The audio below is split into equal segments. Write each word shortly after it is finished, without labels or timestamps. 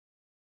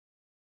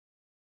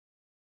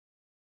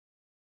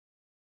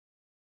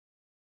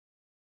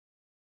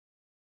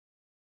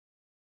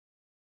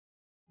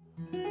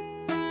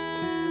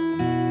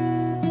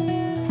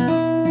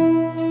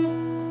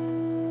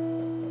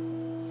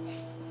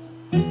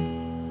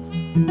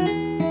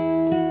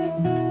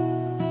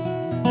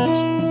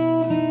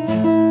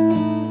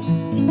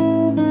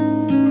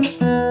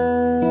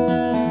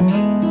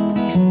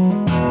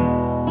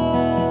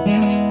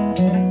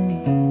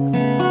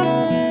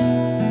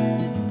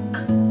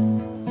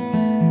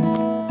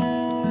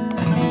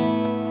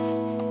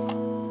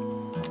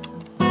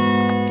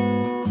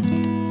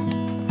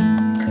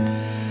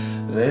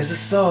There's a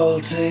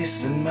salt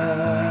taste in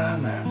my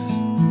mouth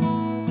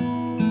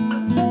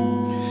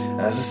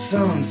as the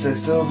sun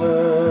sets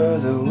over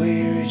the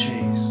weary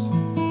trees.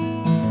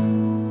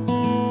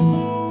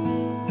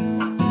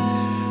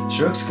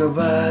 Trucks go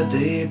by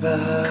day,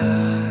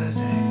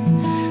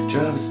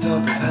 drivers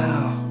talk of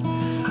how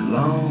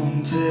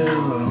long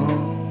till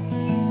home.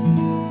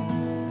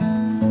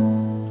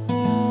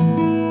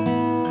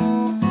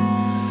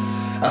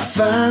 I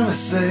find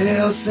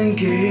myself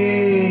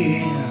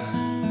sinking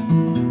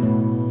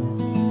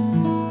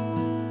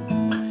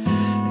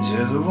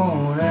to the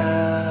worn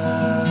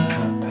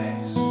out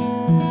base.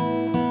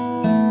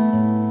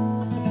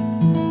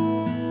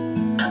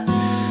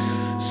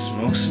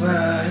 Smoke's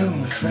my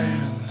only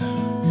friend.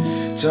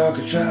 Talk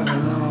of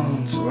traveling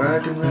on to where I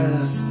can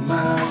rest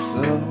my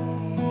soul.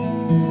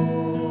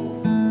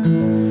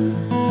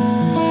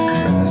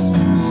 Rest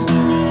my soul.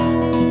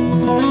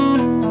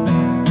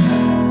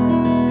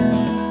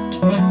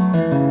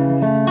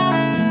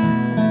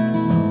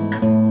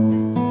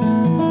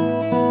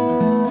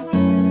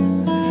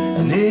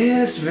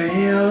 It's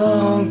been a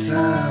long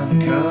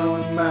time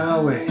coming my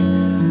way.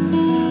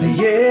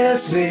 Yeah,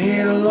 it's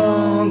been a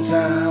long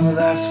time,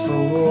 that's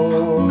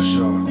for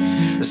sure.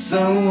 So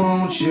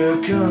won't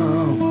you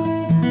come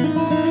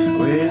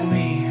with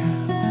me?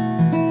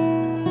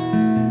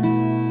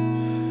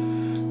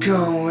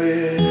 Come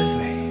with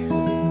me.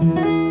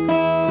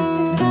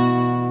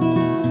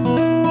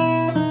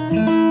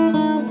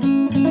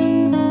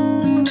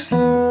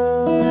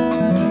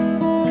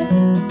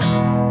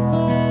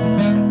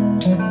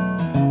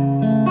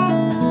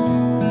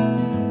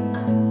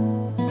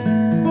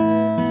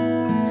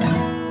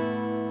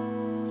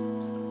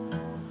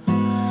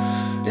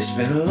 It's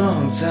been a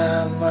long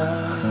time, my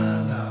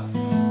love,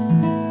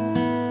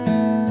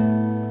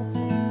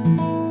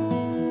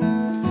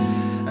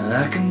 and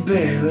I can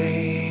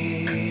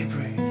barely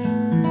breathe.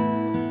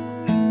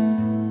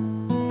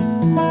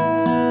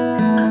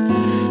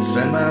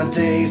 Spend my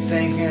days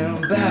thinking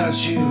about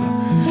you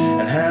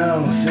and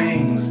how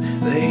things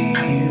they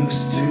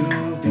used to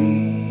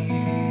be.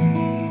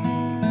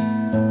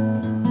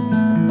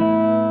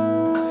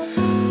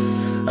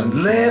 And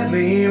let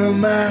me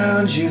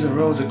remind you the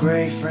road's a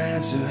great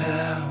friend to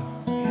have.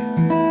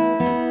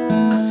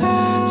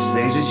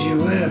 Stays with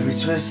you every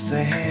twist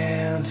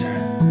and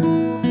turn.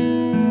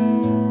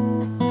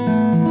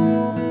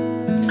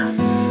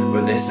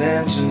 But this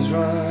engine's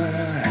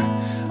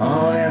run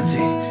on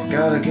empty.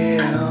 Gotta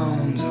get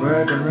home to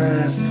work and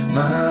rest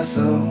my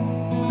soul.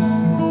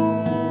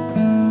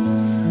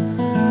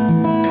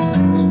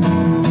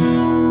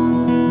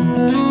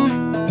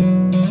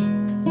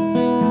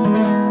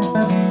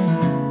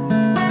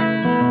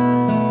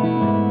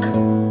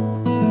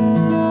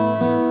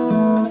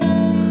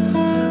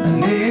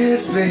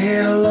 It's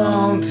been a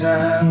long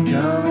time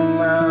coming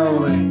my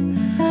way.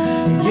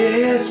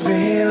 Yeah, it's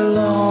been a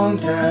long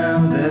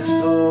time, that's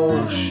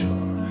for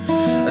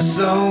sure.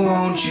 So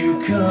won't you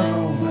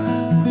come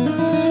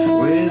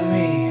with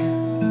me?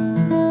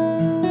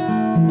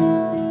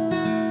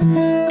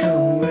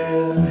 Come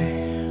with me.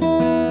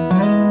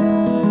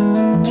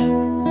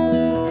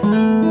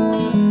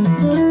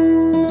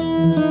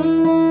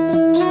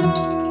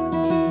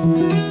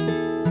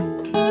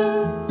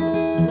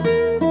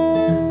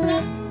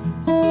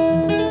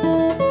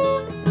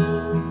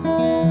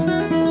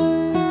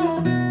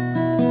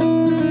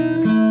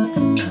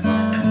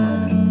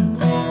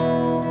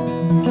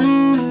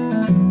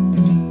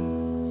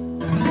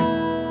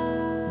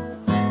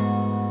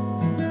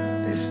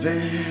 It's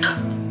been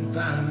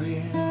 5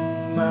 years,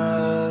 my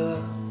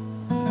love.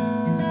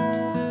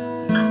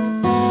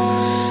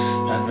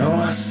 I know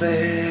I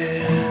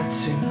said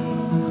too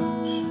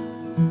much.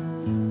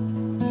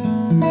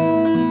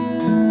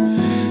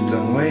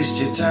 Don't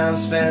waste your time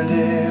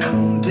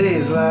spending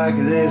days like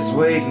this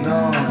waiting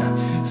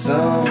on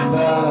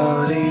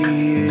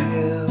somebody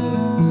else.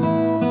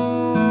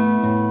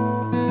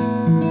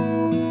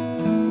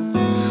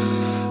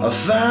 I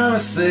found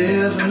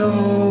myself an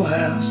old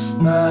house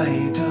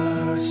by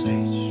Dusk,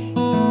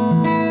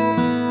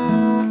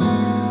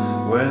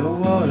 where the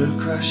water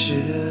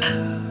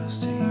crashes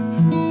deep,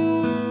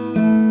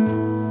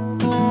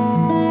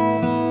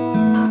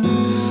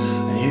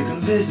 and you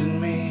can visit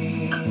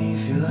me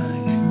if you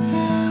like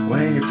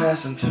when you're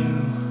passing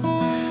through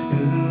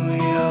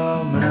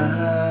your mind.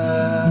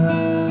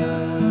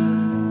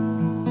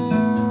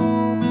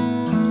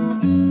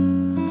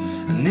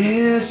 And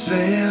it's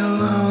been a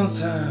long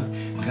time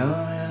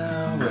coming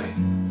our way,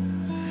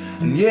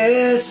 and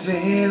yeah, it's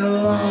been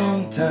a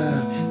long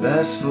time,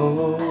 that's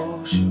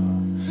for sure.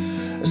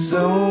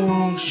 So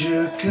won't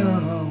you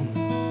come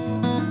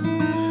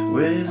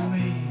with me?